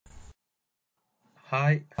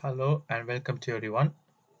Hi, hello, and welcome to everyone.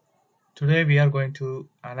 Today we are going to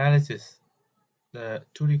analyze the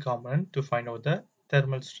 2D component to find out the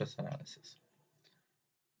thermal stress analysis.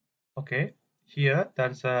 Okay, here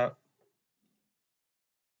there's a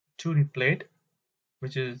 2D plate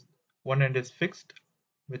which is one end is fixed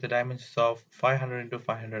with the dimensions of 500 into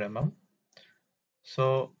 500 mm.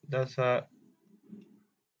 So there's a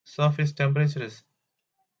surface temperature is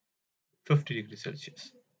 50 degrees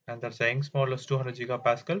Celsius, and that's a Young's modulus 200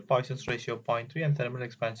 gigapascal, Poisson's ratio 0.3, and thermal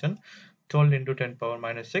expansion 12 into 10 power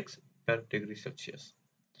minus 6 per degree Celsius.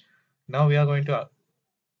 Now we are going to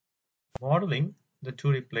modeling the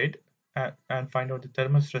 2D plate and find out the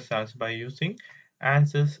thermal stress analysis by using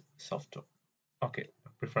Ansys software. Okay,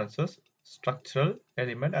 preferences, structural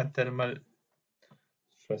element and thermal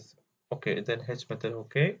stress. Okay, then H method.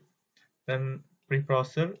 Okay, then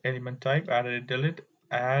preprocessor, element type, add edit delete,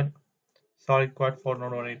 add solid quad for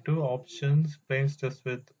node 182 options, plane stress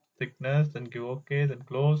with thickness, then give OK, then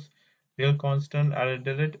close, real constant, add edit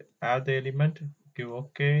delete, add the element, give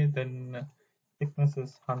OK, then thickness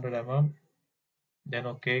is 100 mm, then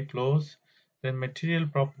OK, close. Then material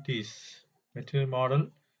properties, material model,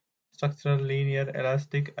 structural, linear,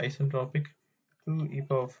 elastic, isentropic, 2 e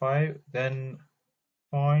power 5, then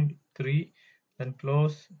 0.3, then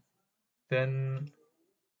close, then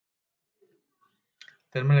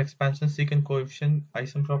thermal expansion, secant coefficient,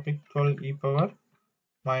 isentropic, 12 e power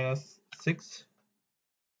minus 6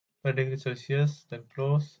 per degree Celsius, then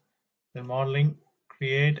close, then modeling,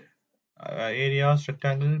 create areas,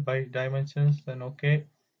 rectangle by dimensions, then OK,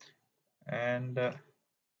 and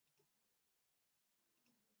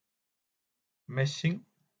meshing,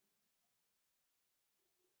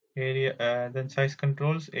 area, then size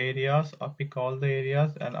controls, areas, pick all the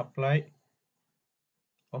areas and apply.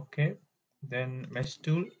 Okay, then mesh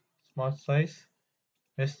tool, smart size,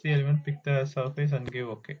 mesh the element, pick the surface and give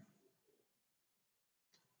OK.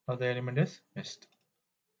 Now the element is meshed.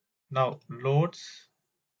 Now loads,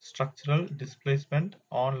 structural displacement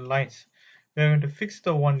on lines. We are going to fix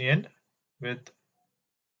the one end with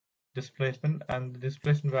displacement, and the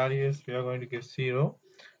displacement value is we are going to give 0.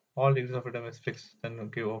 All degrees of freedom is fixed, then we'll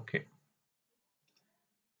give OK.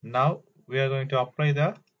 Now we are going to apply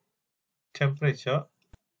the temperature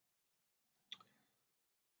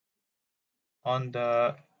on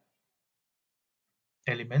the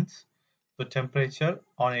elements. So temperature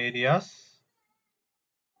on areas,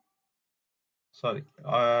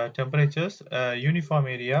 temperatures, uniform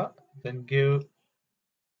area, then give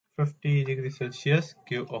 50 degrees Celsius,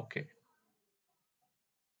 give OK.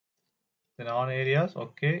 Then on areas,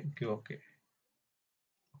 OK, give OK.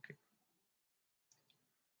 Okay.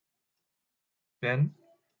 Then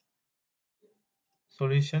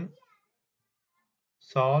solution,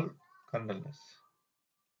 solve, controllers.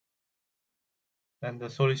 Then the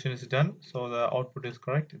solution is done, so the output is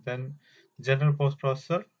correct. Then general post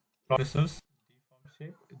processor results, deform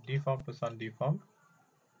shape, deform plus undeformed.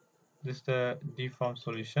 This is the deform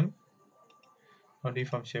solution, or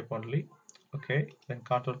deform shape only. Okay, then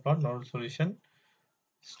contour plot, nodal solution,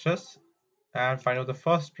 stress, and find out the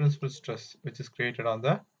first principal stress which is created on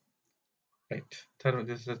the right.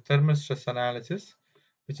 This is the thermal stress analysis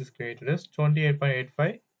which is created as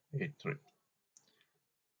 28.8583.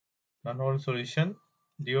 Now nodal solution,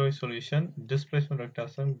 DOI solution, displacement vector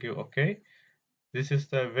sum, give OK. This is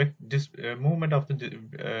the movement of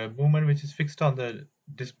the movement which is fixed on the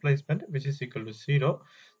displacement, which is equal to 0.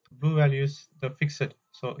 The blue value is the fixed,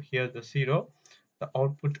 so here the 0. The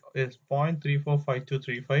output is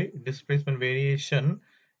 0.345235 displacement variation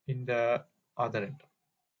in the other end.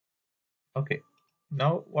 Okay,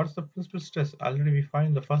 now what's the principal stress? Already we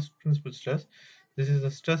find the first principal stress. This is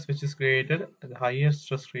the stress which is created, the highest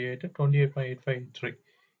stress created, 28.853.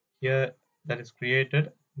 Here that is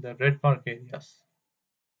created the red mark areas.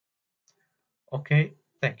 Okay,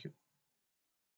 thank you.